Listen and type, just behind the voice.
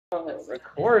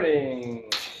Recording.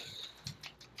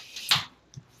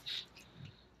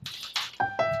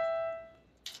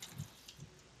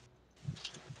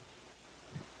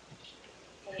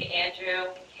 Hey,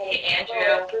 Andrew. Hey,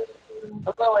 Andrew.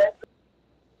 Hello, Andrew.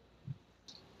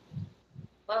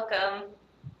 Welcome.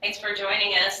 Thanks for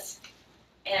joining us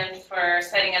and for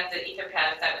setting up the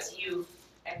Etherpad. If that was you,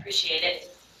 I appreciate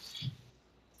it.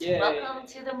 Yay. Welcome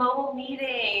to the mobile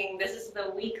meeting. This is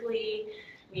the weekly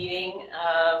meeting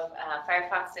of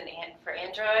Firefox for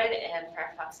Android and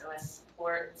Firefox OS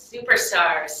support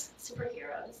superstars,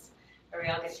 superheroes, where we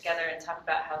all get together and talk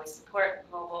about how we support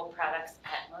mobile products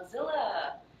at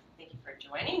Mozilla. Thank you for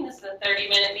joining. This is a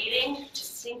 30-minute meeting to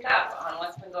sync up on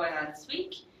what's been going on this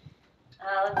week.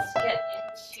 Let's get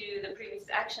into the previous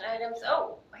action items.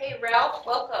 Oh, hey, Ralph,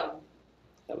 welcome.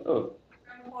 Hello.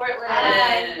 From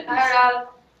Portland. Hi, Ralph.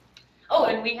 Oh,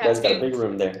 and we You have guys got a big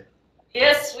room there.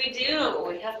 Yes, we do.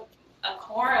 We have a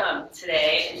quorum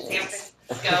today in San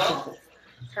Francisco.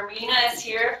 Hermina is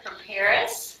here from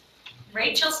Paris.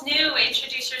 Rachel's new.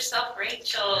 Introduce yourself,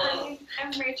 Rachel. Hi,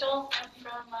 I'm Rachel. I'm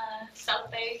from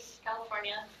South Bay,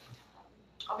 California.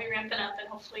 I'll be ramping up and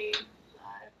hopefully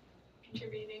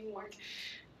contributing more.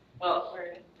 Well,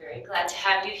 we're very glad to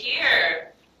have you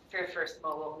here for your first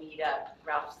mobile meetup.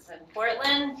 Ralph is in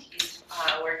Portland. He's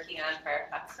working on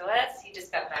Firefox OS. He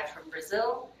just got back from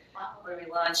Brazil, where we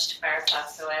launched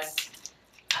Firefox OS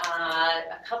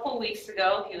a couple weeks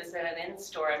ago. He was at an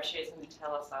in-store. I'm sure he's going to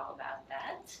tell us all about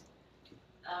that.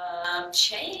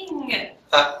 Cheng,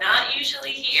 not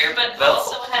usually here, but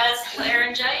also has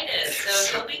laryngitis,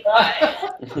 so he'll be quiet.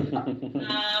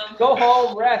 Go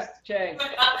home, rest, Cheng.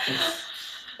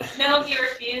 No, he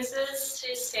refuses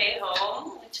to stay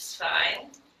home, which is fine.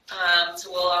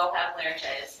 So we'll all have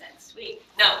laryngitis next week.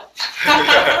 No.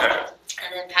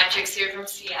 And then Patrick's here from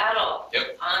Seattle.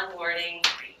 Yep. Onboarding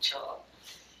Rachel.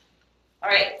 All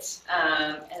right.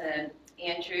 And then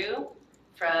Andrew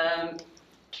from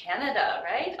Canada,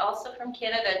 right? Also from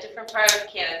Canada, different part of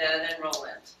Canada than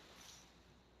Roland.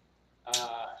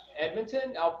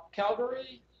 Edmonton,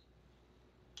 Calgary.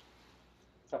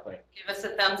 Something. Give us a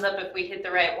thumbs up if we hit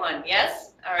the right one.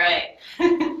 Yes? All right.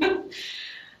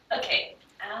 Okay.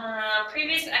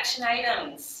 Previous action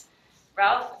items.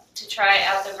 Ralph, to try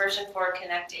out the version 4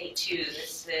 Connect A2.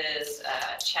 This is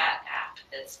a chat app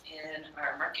that's in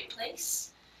our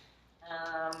marketplace.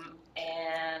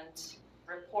 And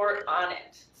report on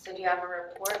it. So do you have a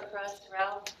report for us,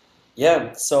 Ralph?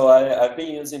 Yeah, so I've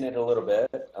been using it a little bit.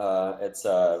 It's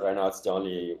right now it's the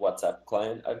only WhatsApp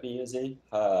client I've been using.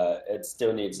 It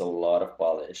still needs a lot of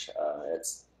polish.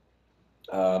 It's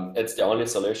the only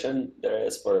solution there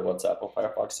is for WhatsApp on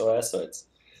Firefox OS, so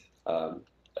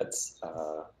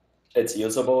it's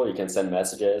usable. You can send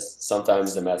messages.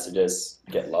 Sometimes the messages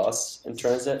get lost in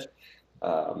transit,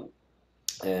 and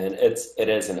it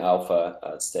is an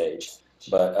alpha stage.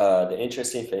 But the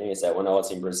interesting thing is that when I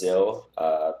was in Brazil,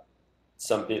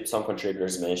 some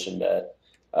contributors mentioned that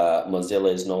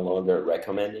Mozilla is no longer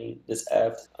recommending this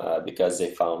app because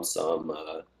they found some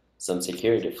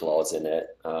security flaws in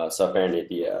it. So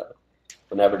apparently,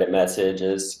 whenever the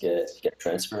messages get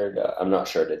transferred, I'm not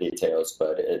sure the details,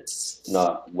 but it's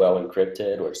not well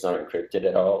encrypted or it's not encrypted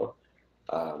at all.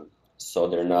 So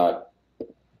they're not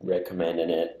recommending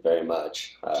it very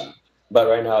much. But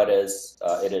right now it is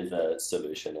a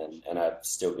solution, and I've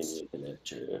still been using it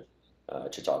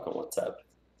to talk on WhatsApp.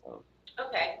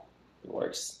 Okay. It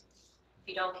works. If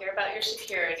you don't care about your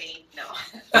security, no.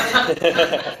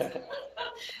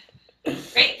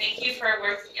 Great, thank you for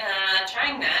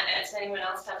trying that. Does anyone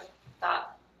else have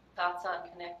thoughts on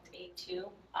Connect A2?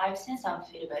 I've seen some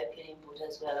feedback input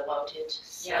as well about it.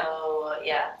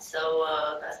 Yeah. So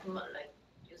like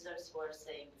users were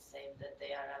saying the same, that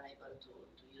they are unable to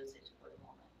use it for the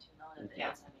moment. You know, that they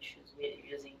have some issues with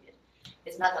using it.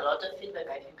 It's not a lot of feedback.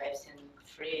 I think I've seen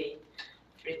three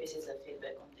pieces of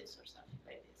feedback on this or something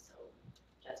like this. So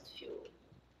just a few.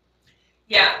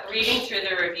 Yeah, reading through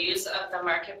the reviews of the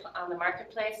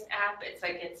marketplace app, it's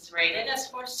like it's rated as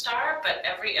 4-star, but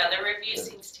every other review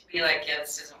seems to be like, yeah,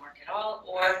 this doesn't work at all,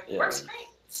 or works great.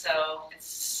 So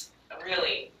it's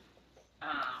really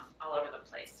all over the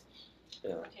place.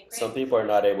 Yeah. Okay, great. Some people are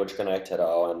not able to connect at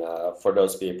all, and for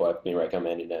those people, I've been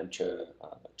recommending them to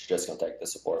just contact the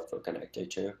support for Connect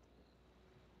A2.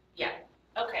 Yeah.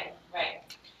 Okay. Right.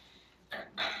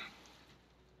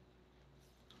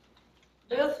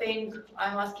 Do you think,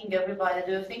 I'm asking everybody,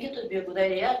 do you think it would be a good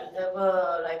idea to have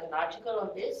like an article on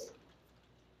this?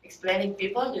 Explaining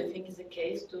people, do you think it's the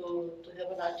case to have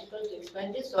an article to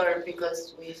explain this, or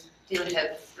because we still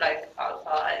have like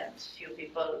alpha and few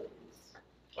people?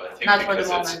 Well, I think Not for the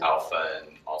because it's moment. alpha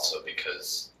and also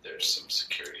because there's some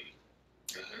security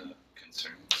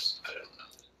concerns. I don't know.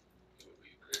 It would be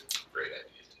a great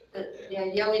idea to. The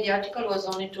idea with the article was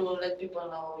only to let people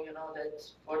know, that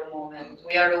for the moment,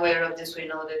 we are aware of this, we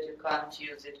know that you can't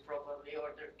use it properly,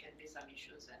 or there can be some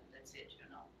issues, and that's it,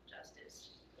 just this.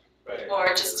 Right. Or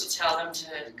just to tell them to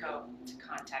go to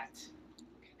contact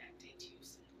Connect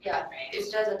ATUs. Yeah, Right. it's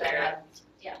just that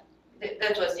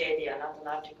that was the idea, not an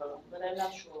article, but I'm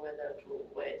not sure whether to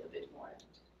wait a bit more.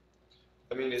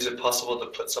 I mean, is it possible to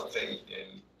put something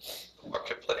in the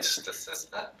marketplace that says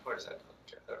that, or is that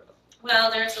not? I don't know. Well,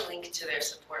 there's a link to their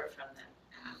support from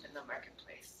the app in the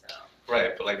marketplace, so.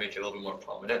 Right, but like make it a little bit more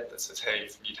prominent that says, hey,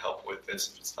 if you need help with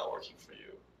this, if it's not working for you,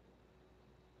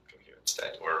 go here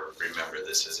instead. Or remember,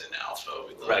 this is an alpha.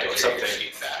 We'd love Right, to or hear your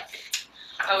something. feedback.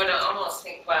 I would almost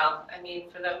think, well, I mean,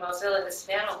 for the Mozilla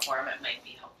Hispano forum, it might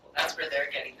be helpful. That's where they're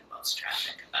getting the most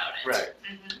traffic about it. Right.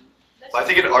 Mm-hmm. But I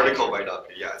think an article might not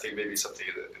be. Yeah, I think maybe something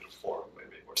in a forum might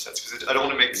make more sense because I don't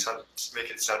want to make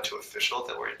it sound too official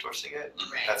that we're endorsing it.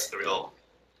 Right. That's the real.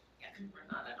 Yeah, 'cause we're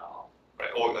not at all. Right.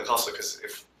 Or like also because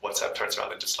if WhatsApp turns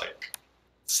around and just like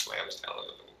slams down on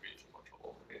it, then we'll be in more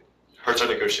trouble. I mean, it hurts our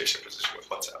negotiation position with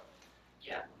WhatsApp.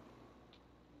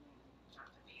 Not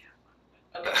that we have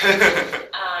one, but- Okay.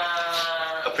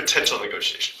 A potential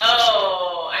negotiation.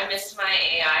 Oh, I missed my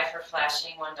AI for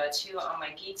flashing 1.2 on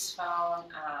my Geeks phone.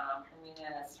 Hermina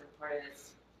has reported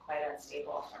it's quite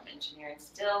unstable from engineering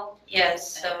still.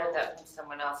 Yes, And I heard so, that from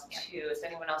someone else too. Is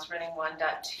anyone else running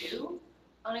 1.2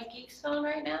 on a Geeks phone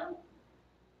right now?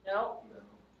 No?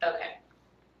 Okay.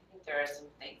 I think there are some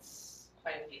things,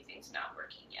 quite a few things not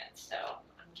working yet, so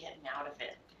I'm getting out of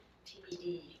it.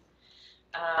 TBD.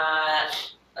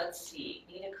 Let's see,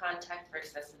 need a contact for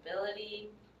accessibility.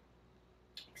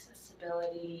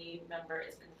 Accessibility member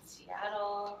is in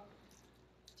Seattle.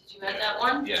 Did you add that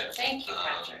one? Yeah. Thank you,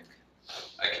 Patrick.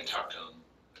 I can talk to him.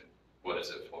 What is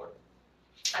it for?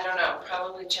 I don't know,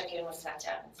 probably check in with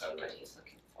Satav and see what Okay. he's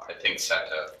looking for. I think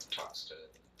Sata talks to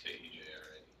EJ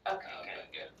already. Okay,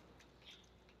 good.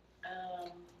 Yeah.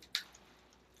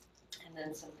 And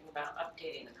then something about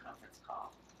updating the conference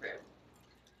call room.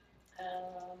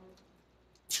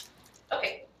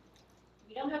 Okay,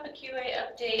 we don't have a QA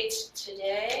update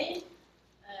today.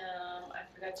 I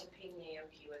forgot to ping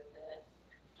Naoki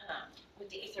with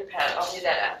the Etherpad. I'll do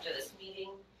that after this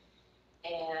meeting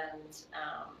and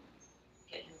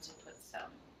get him to put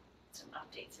some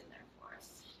updates in there for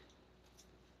us.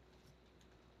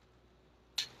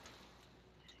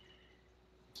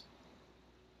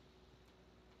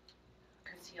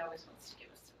 Because he always wants to give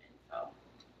us some info.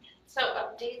 So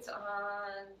updates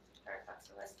on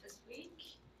Firefox OS this week.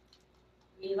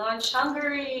 We launched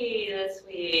Hungary this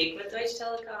week with Deutsche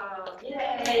Telekom.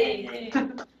 Yay!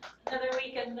 Another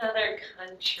week, another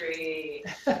country.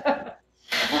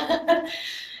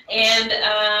 And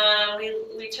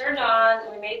we turned on,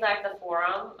 we made live the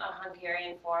forum, a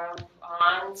Hungarian forum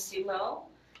on Sumo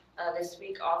this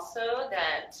week also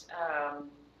that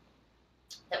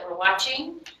we're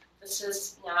watching. This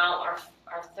is now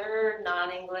our third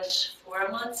non-English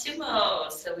forum on Sumo.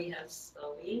 So we have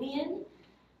Slovenian,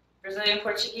 Brazilian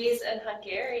Portuguese, and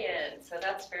Hungarian. So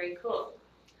that's very cool.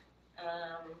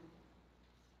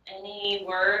 Any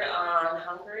word on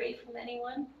Hungary from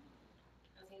anyone?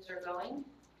 How things are going?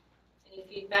 Any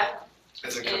feedback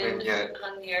Hasn't come in yet.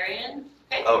 Hungarian?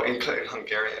 Okay. Oh, in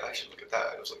Hungarian, I should look at that.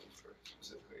 I was looking for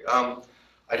specifically.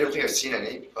 I don't think I've seen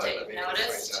any, but That you maybe I'll find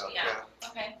noticed? out. Yeah.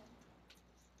 Okay.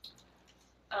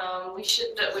 We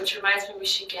should, which reminds me, we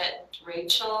should get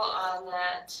Rachel on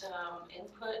that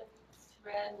input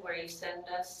thread where you send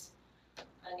us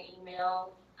an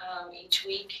email each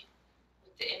week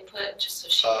with the input, just so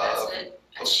she has it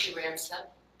as she ramps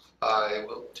up. I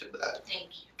will do that. Thank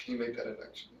you. Can you make that an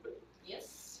action?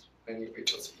 Yes. I need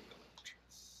Rachel's email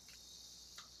address.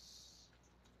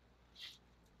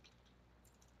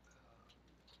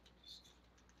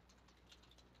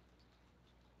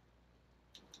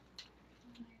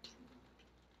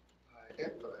 I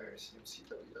am, but IRC,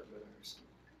 CWW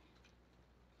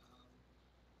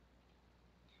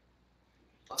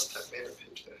Must have made a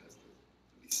page that has the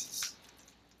releases.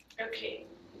 Okay.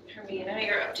 Hermina,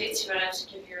 your updates, you want to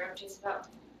give your updates about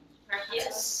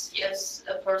Firefox? yes,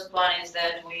 the first one is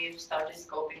that we've started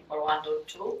scoping for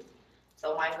 1.2.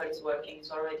 So Michael is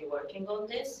already working on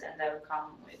this, and I'll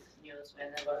come with news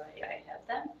whenever I have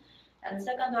them. And the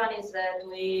second one is that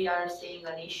we are seeing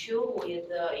an issue with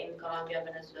in Colombia,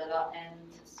 Venezuela, and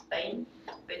Spain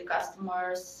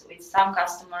with some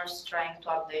customers trying to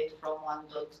update from 1.0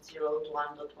 to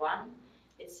 1.1.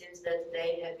 it seems that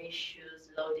they have issues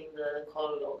loading the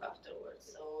call log afterwards.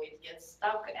 So it gets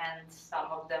stuck, and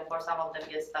for some of them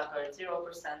gets stuck at 0%,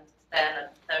 10, and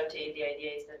 30. The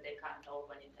idea is that they can't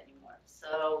open it anymore.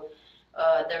 So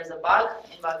there's a bug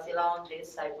in Mozilla on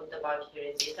this. I put the bug here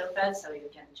in Etherpad, so you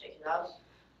can check it out.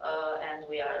 And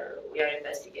we are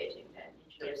investigating, and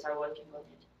engineers are working on it.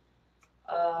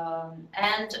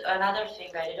 And another thing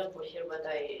I didn't put here, but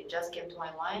it just came to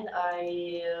my mind.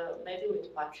 Maybe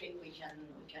with Patrick we can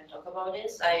talk about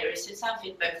this. I received some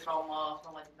feedback from a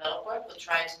developer who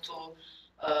tried to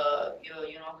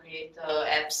create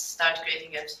apps, start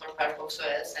creating apps for Firefox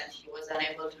OS, and he was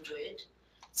unable to do it.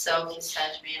 So he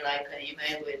sent me like an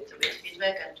email with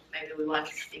feedback, and maybe we want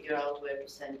to figure out where to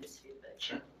send this feedback.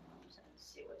 Sure. And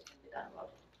see what can be done about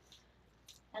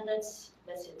it. And that's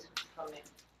it from me.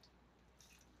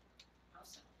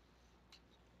 Awesome.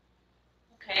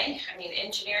 Okay, I mean,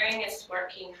 engineering is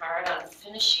working hard on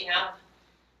finishing up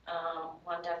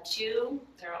 1.2.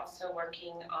 They're also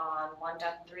working on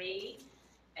 1.3.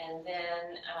 And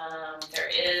then there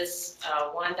is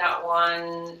a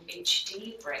 1.1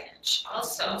 HD branch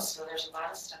also. So there's a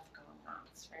lot of stuff going on.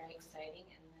 It's very exciting.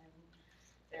 And then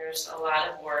there's a lot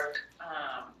of work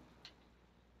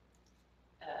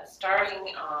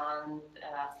starting on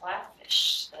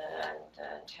Flatfish,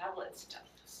 the tablet stuff.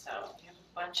 So we have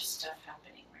a bunch of stuff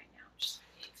happening right now, which is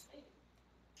pretty exciting.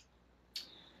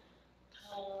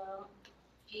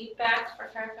 Feedback for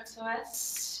Firefox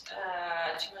OS.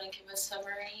 Do you want to give a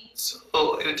summary? So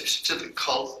in addition to the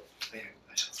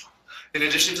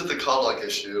call log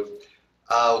issue,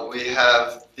 we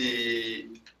have the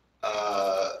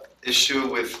issue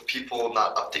with people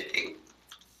not updating.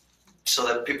 So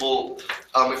that people,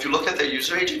 if you look at their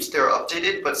user agents, they're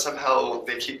updated, but somehow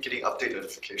they keep getting update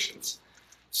notifications.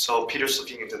 So Peter's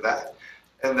looking into that.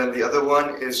 And then the other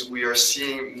one is we are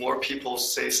seeing more people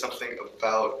say something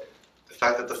about the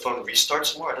fact that the phone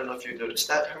restarts more. I don't know if you noticed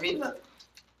that, Hermina.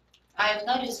 I've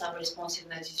noticed some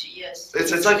responsiveness to yes.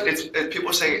 It's like people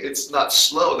are saying it's not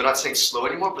slow. They're not saying slow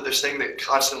anymore, but they're saying that it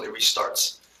constantly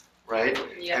restarts, right?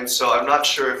 Yeah. And so I'm not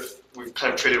sure if we've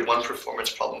kind of traded one performance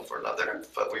problem for another,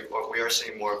 but we are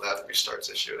seeing more of that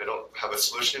restarts issue. They don't have a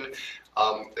solution.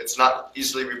 It's not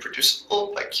easily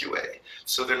reproducible by QA,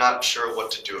 so they're not sure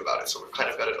what to do about it. So we've kind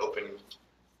of got an open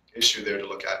issue there to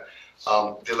look at.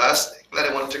 The last thing that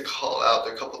I wanted to call out,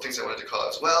 there are a couple of things I wanted to call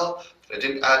out as well that I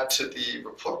didn't add to the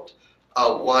report.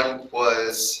 One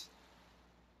was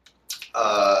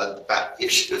battery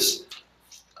issues.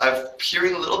 I'm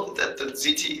hearing a little bit that the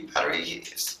ZTE battery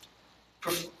is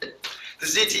the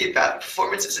ZTE battery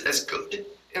performance isn't as good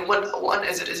in 1.1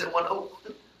 as it is in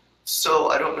 1.01. So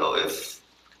I don't know if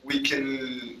we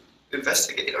can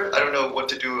investigate, or I don't know what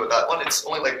to do with that one. It's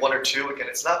only like 1 or 2. Again,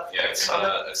 it's not. Yeah, I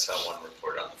saw one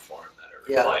report on the forum that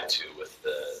I replied to with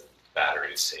the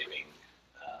battery saving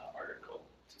article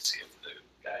to see if the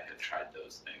guy had tried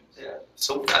those things. Yeah.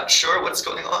 So we're not sure what's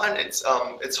going on. It's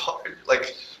hard.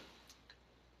 Like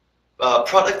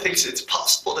product thinks it's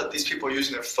possible that these people are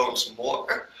using their phones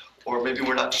more, or maybe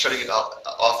we're not shutting it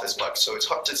off as much. So it's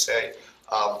hard to say.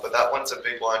 But that one's a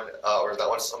big one, or that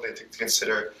one's something to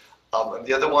consider. And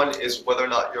the other one is whether or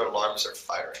not your alarms are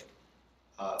firing.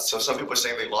 So some people are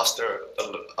saying they lost their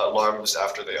alarms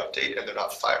after they update and they're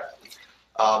not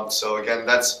firing. So again,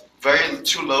 that's very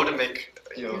too low to make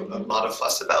a lot of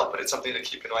fuss about, but it's something to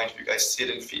keep in mind if you guys see it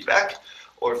in feedback,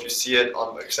 or if you see it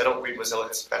on, because I don't read Mozilla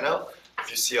Hispano. If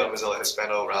you see on Mozilla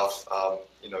Hispano, Ralph,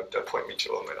 point me to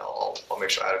them, and I'll make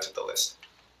sure I add it to the list.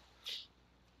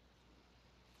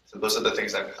 So those are the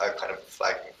things I'm kind of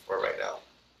flagging for right now.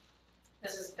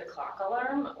 This is the clock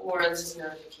alarm, or this is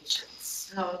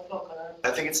notifications? No, clock alarm.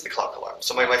 I think it's the clock alarm.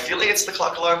 So my feeling it's the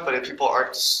clock alarm, but if people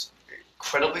aren't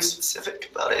incredibly specific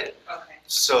about it, Okay.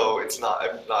 so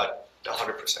I'm not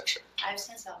 100% sure. I've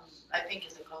seen some, I think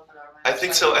it's the clock alarm. I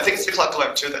think so. I think it's the clock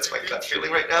alarm too. That's my gut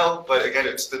feeling right now. But again,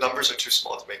 the numbers are too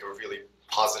small to make a really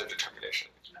positive determination.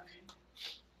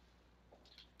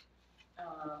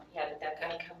 Yeah, did that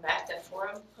guy come back, that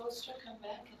forum poster come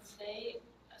back and say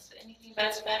anything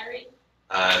about his battery?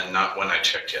 Not when I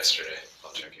checked yesterday.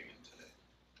 I'll check again today.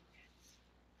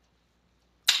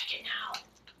 Check it now,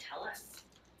 tell us.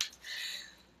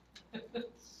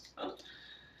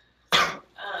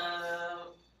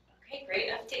 Okay, great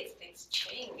updates, thanks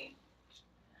Ching.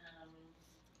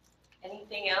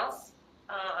 Anything else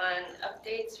on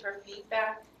updates for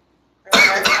feedback from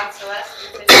Firefox OS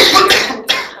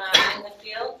in the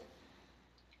field?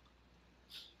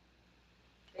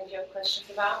 Think you have questions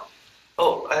about?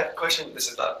 Oh, I have a question. This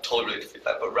is not totally related to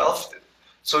feedback, but Ralph,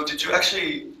 so did you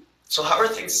actually So how are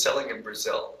things selling in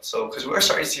Brazil? So, because we're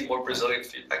starting to see more Brazilian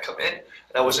feedback come in,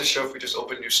 and I wasn't sure if we just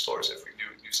opened new stores, if we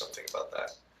knew something about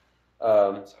that.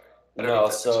 Um, Sorry. I don't know no,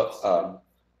 if that makes sense.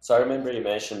 so I remember you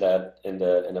mentioned that in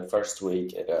the first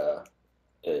week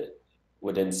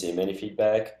we didn't see many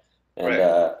feedback, and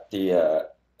Right.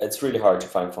 it's really hard to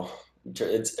find phone.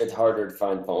 It's harder to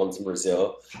find phones in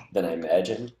Brazil than I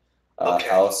imagined. Okay.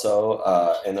 Also,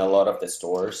 in a lot of the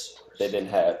stores, they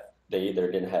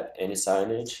either didn't have any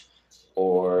signage,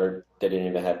 or they didn't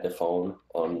even have the phone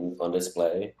on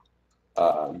display.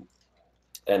 Um,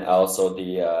 and also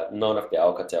none of the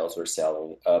Alcatels were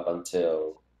selling up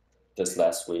until this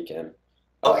last weekend.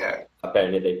 Okay.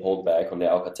 Apparently, they pulled back on the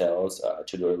Alcatels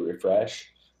to do a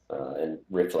refresh and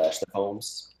reflash the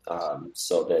phones.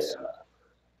 So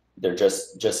they're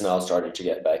just now starting to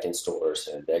get back in stores,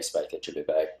 and they expect it to be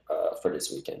back for this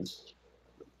weekend.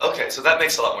 Okay, so that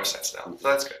makes a lot more sense now. So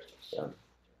that's good. Yeah.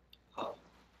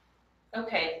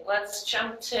 Okay, let's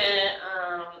jump to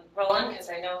Roland, because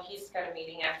I know he's got a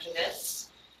meeting after this.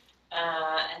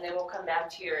 And then we'll come back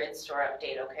to your in-store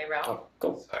update, okay, Ralph? Oh,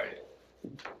 cool. Sorry.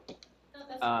 No,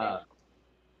 that's okay.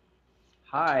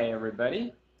 Hi,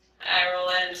 everybody. Hi,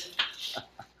 Roland.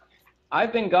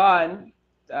 I've been gone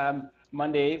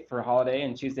Monday for holiday,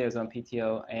 and Tuesday I was on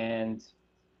PTO. And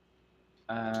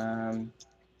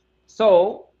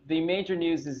so the major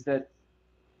news is that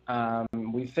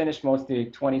we finished most of the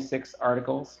 26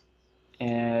 articles,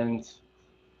 and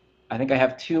I think I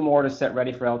have 2 more to set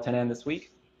ready for L10N this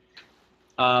week.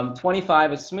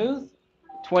 25 is smooth.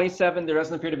 27, there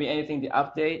doesn't appear to be anything to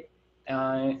update.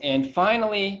 And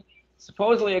finally,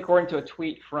 supposedly according to a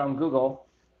tweet from Google,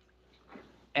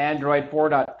 Android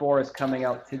 4.4 is coming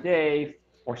out today,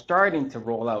 or starting to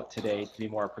roll out today, to be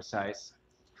more precise,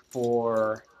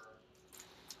 for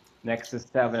Nexus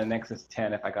 7 and Nexus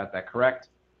 10, if I got that correct.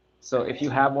 So if you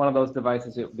have one of those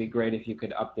devices, it would be great if you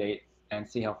could update and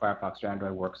see how Firefox or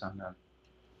Android works on them.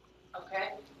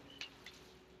 Okay.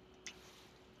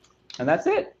 And that's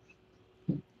it.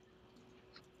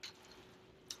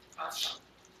 Awesome.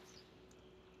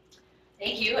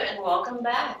 Thank you, and welcome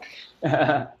back.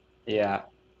 Yeah.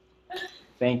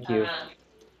 Thank you.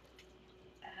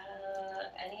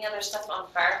 Any other stuff on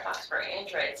Firefox for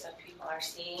Android? Some people are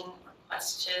seeing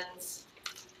questions.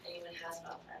 Anyone has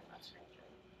about Firefox for Android?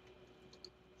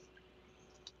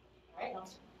 All right.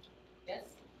 Yes?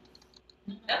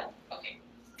 No? Okay.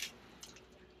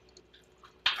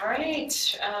 All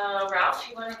right. Ralph,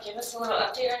 you want to give us a little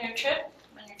update on your trip,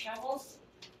 on your travels?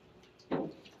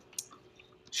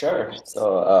 Sure.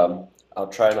 So I'll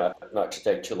try not to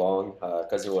take too long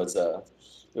because it was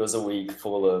a week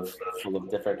full of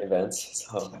different events.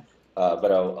 So,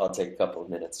 but I'll take a couple of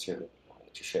minutes to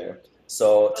share.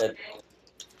 So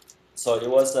it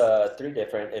was 3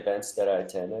 different events that I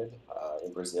attended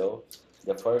in Brazil.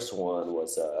 The first one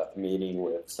was a meeting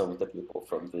with some of the people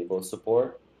from Vivo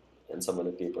support and some of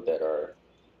the people that are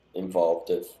involved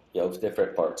with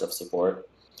different parts of support.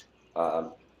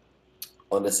 On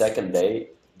the second day,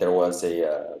 there was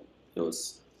it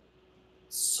was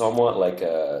somewhat like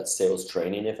a sales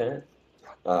training event.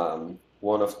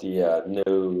 One of the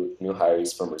new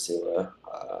hires from Mozilla,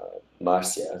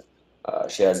 Marcia,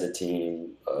 she has a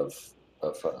team of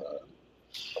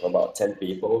about 10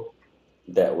 people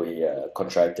that we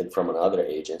contracted from another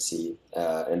agency,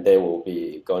 and they will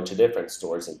be going to different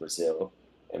stores in Brazil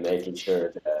and making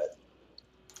sure that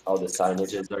all the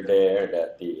signages are there,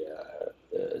 that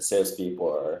the salespeople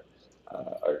are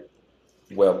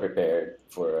well prepared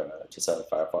for to sell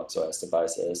Firefox OS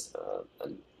devices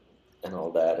and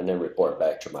all that, and then report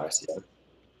back to Marcia.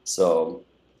 So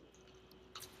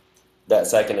that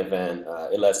second event,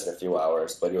 it lasted a few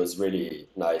hours, but it was really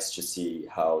nice to see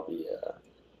how the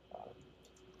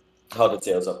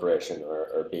sales operation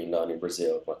are being done in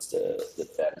Brazil. What's the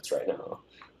status right now,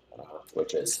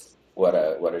 which is what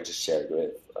I just shared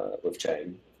with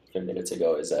Chang a few minutes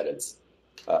ago, is that it's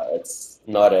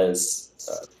not as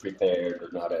prepared or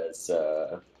not as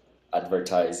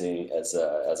advertising as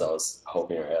I was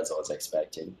hoping or as I was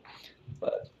expecting,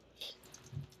 but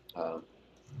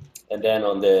and then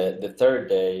on the third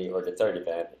day, or the third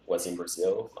event, was in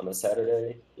Brazil on a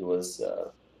Saturday.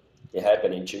 It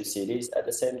happened in 2 cities at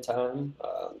the same time.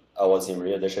 I was in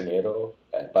Rio de Janeiro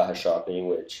at Barra Shopping,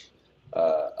 which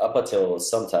up until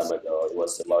some time ago, it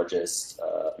was the largest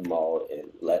mall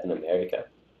in Latin America.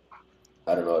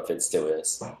 I don't know if it still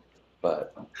is,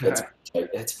 but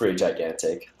it's pretty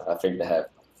gigantic. I think they have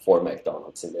 4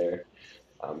 McDonald's in there.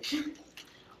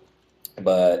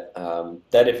 But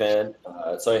that event,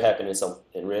 so it happened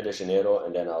in Rio de Janeiro,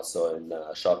 and then also in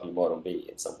Shopping Morumbi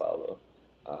in São Paulo.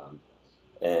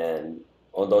 And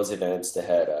on those events, they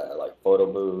had photo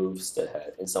booths. They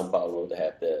had in São Paulo. They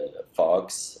had the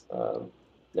fox,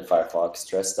 the firefox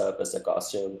dressed up as a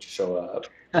costume to show up.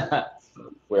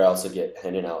 We also get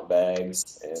handing out bags,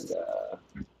 and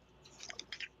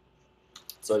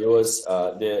so it was.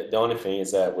 The only thing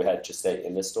is that we had to stay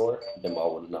in the store. The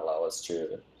mall wouldn't allow us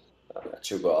to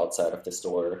go outside of the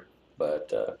store, but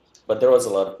there was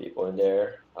a lot of people in there,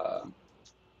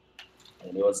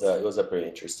 and it was a pretty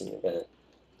interesting event.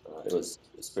 It was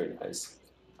pretty nice.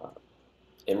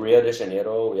 In Rio de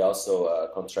Janeiro, we also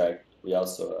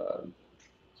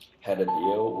had a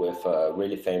deal with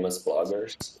really famous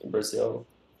bloggers in Brazil.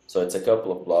 So it's a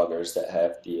couple of bloggers that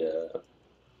have the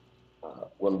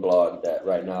one blog that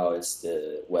right now is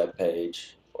the web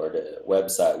page or the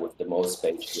website with the most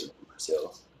pages in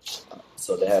Brazil.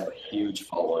 So they have a huge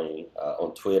following on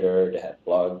Twitter. They have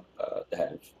they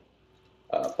have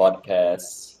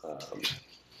podcasts.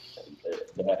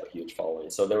 They have a huge following.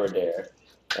 So they were there,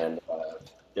 and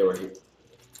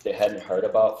they hadn't heard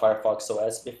about Firefox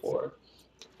OS before.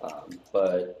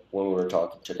 But when we were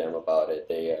talking to them about it,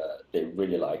 they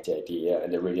really liked the idea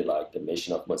and they really liked the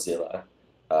mission of Mozilla.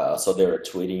 So they were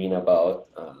tweeting about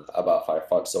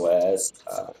Firefox OS.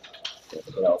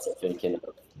 They're also thinking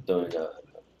of doing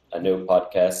a new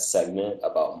podcast segment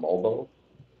about mobile.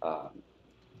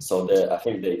 So I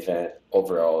think the event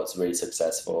overall is really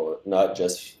successful, not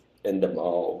just in the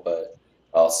mall, but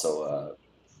also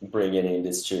bringing in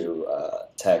these two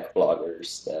tech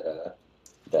bloggers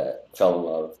that fell in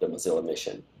love with the Mozilla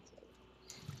mission.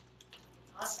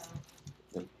 Awesome.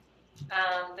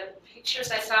 The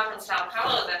pictures I saw from Sao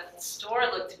Paulo, the store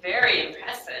looked very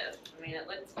impressive. I mean, it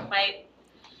looked quite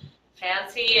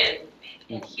fancy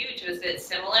and huge. Was it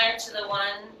similar to the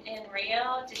one in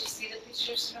Rio? Did you see the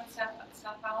pictures from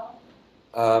Sao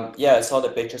Paulo? Yeah, I saw the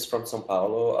pictures from São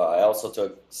Paulo. I also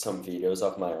took some videos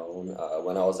of my own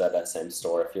when I was at that same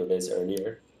store a few days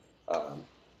earlier.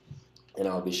 And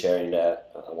I'll be sharing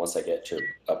that once I get to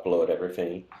upload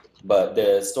everything. But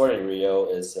the store in Rio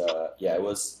is, it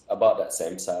was about that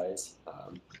same size.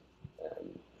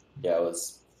 And yeah, it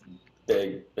was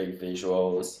big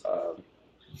visuals.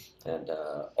 And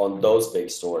on those big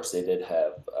stores, they did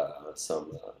have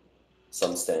some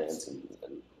stands and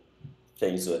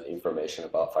things with information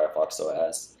about Firefox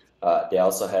OS. They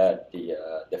also had the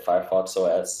Firefox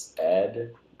OS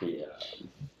ad,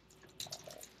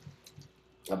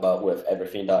 about with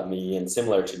everything.me, and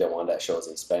similar to the one that shows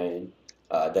in Spain.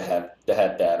 They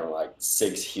had that on like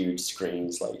 6 huge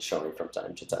screens, like showing from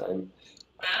time to time.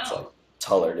 Wow. It's like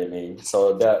taller than me.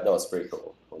 So that was pretty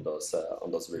cool on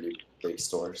those really big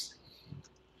stores.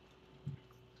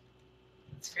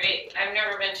 It's great. I've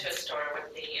never been to a store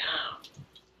with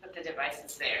the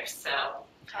devices there, so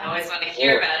I always want to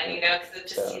hear about it, because it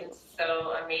just seems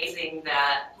so amazing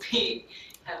that we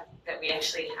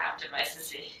actually have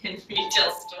devices in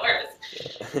retail stores.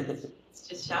 It's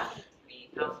just shocking to me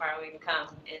how far we've come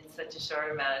in such a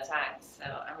short amount of time. So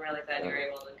I'm really glad you were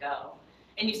able to go.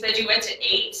 And you said you went to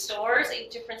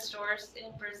 8 different stores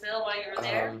in Brazil while you were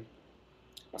there?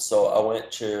 So I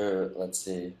went to, let's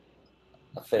see,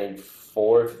 I think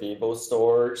 4 Vivo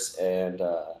stores and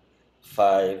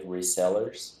 5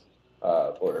 resellers,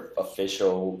 or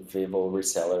official Vivo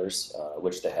resellers,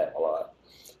 which they have a lot.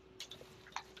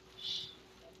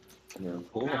 Yeah,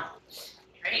 cool. Wow.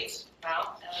 Great.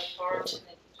 Well, I look forward to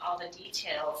all the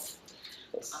details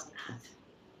on that.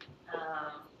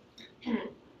 And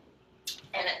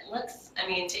it looks,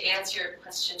 to answer your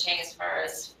question, Chang, as far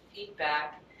as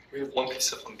feedback. We have one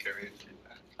piece of Hungarian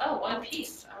feedback. Oh, one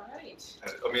piece. All right.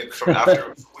 From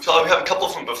after, we have a couple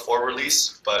from before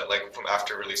release, but like from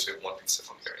after release, we have one piece of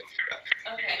Hungarian feedback.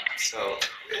 Okay. So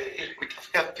we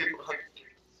have people.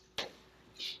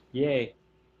 Yay.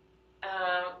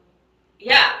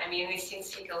 These things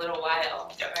take a little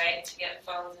while, right, to get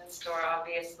phones in store,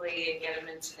 obviously, and get them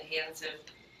into the hands of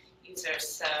users.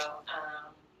 So,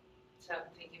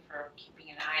 thank you for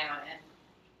keeping an eye on it.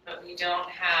 But we don't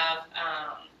have,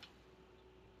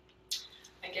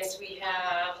 I guess we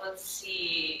have, let's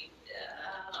see,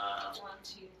 1,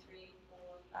 2, 3, 4,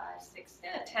 5, 6,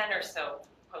 10 or so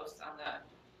posts on the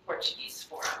Portuguese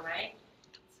forum, right,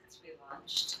 since we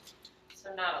launched.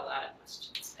 So not a lot of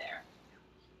questions there.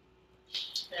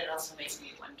 But it also makes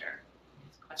me wonder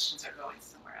if questions are going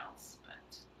somewhere else.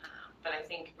 But I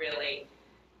think really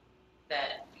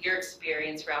that your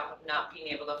experience, Ralph, of not being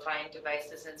able to find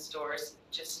devices in stores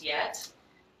just yet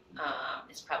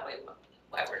is probably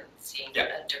why we're seeing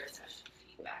a dearth of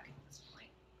feedback at this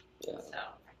point. Yeah. So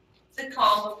it's a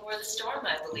calm before the storm,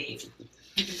 I believe.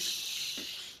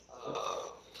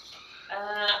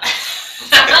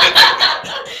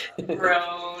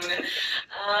 Groan.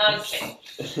 Okay.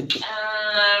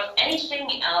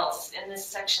 Anything else in this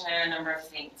section? There are a number of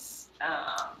things.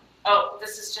 Oh,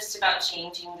 this is just about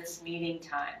changing this meeting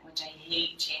time, which I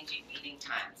hate changing meeting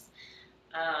times.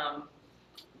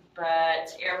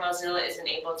 But Air Mozilla isn't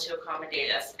able to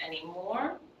accommodate us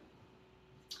anymore.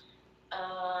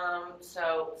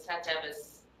 So SatDev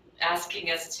is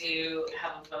asking us to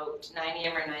have a vote 9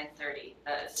 a.m. or 9:30.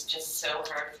 That is just so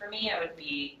hard for me. I would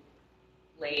be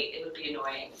late. It would be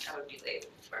annoying. I would be late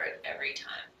for it every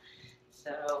time.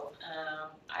 So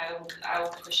I will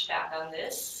push back on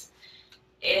this.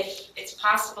 If it's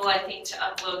possible, I think, to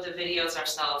upload the videos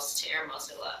ourselves to Air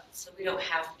Mozilla, so we don't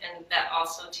have, and that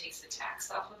also takes the tax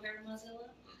off of Air Mozilla,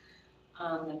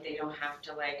 that they don't have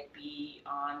to like be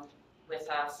on with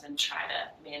us and try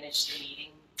to manage the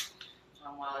meeting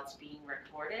while it's being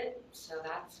recorded. So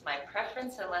that's my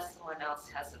preference, unless someone else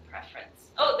has a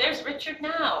preference. Oh, there's Richard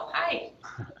now. Hi.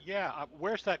 Yeah,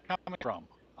 where's that coming from?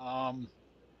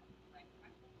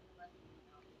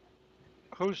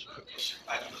 Who's?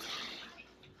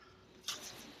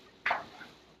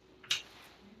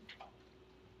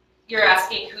 You're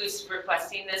asking who's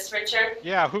requesting this, Richard?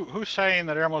 Yeah, who's saying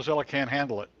that Air Mozilla can't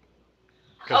handle it?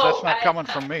 Because that's not coming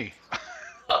from me.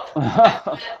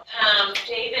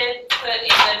 David put in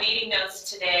the meeting notes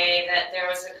today that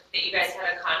that you guys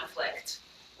had a conflict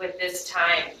with this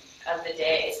time of the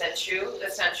day. Is that true?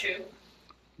 That's not true?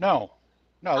 No,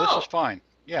 this is fine.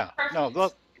 Yeah, Perfect.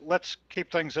 no, let's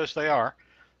keep things as they are.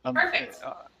 Perfect.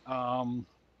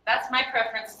 That's my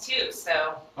preference too,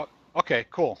 so. Okay,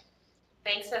 cool.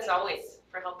 Thanks as always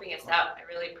for helping us out. I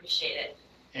really appreciate it.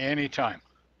 Anytime.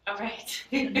 All right.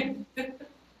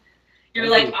 You're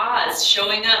like Oz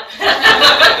showing up.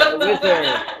 The wizard.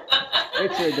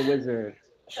 Richard the wizard.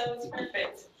 That was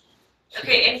perfect.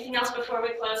 Okay, anything else before we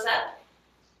close up?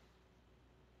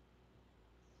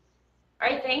 All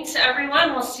right, thanks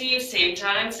everyone. We'll see you same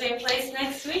time, same place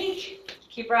next week.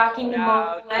 Keep rocking the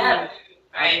web.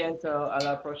 All right. A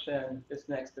la prochaine. This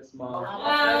next month.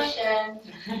 Bye,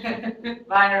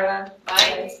 everyone.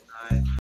 Bye. Bye.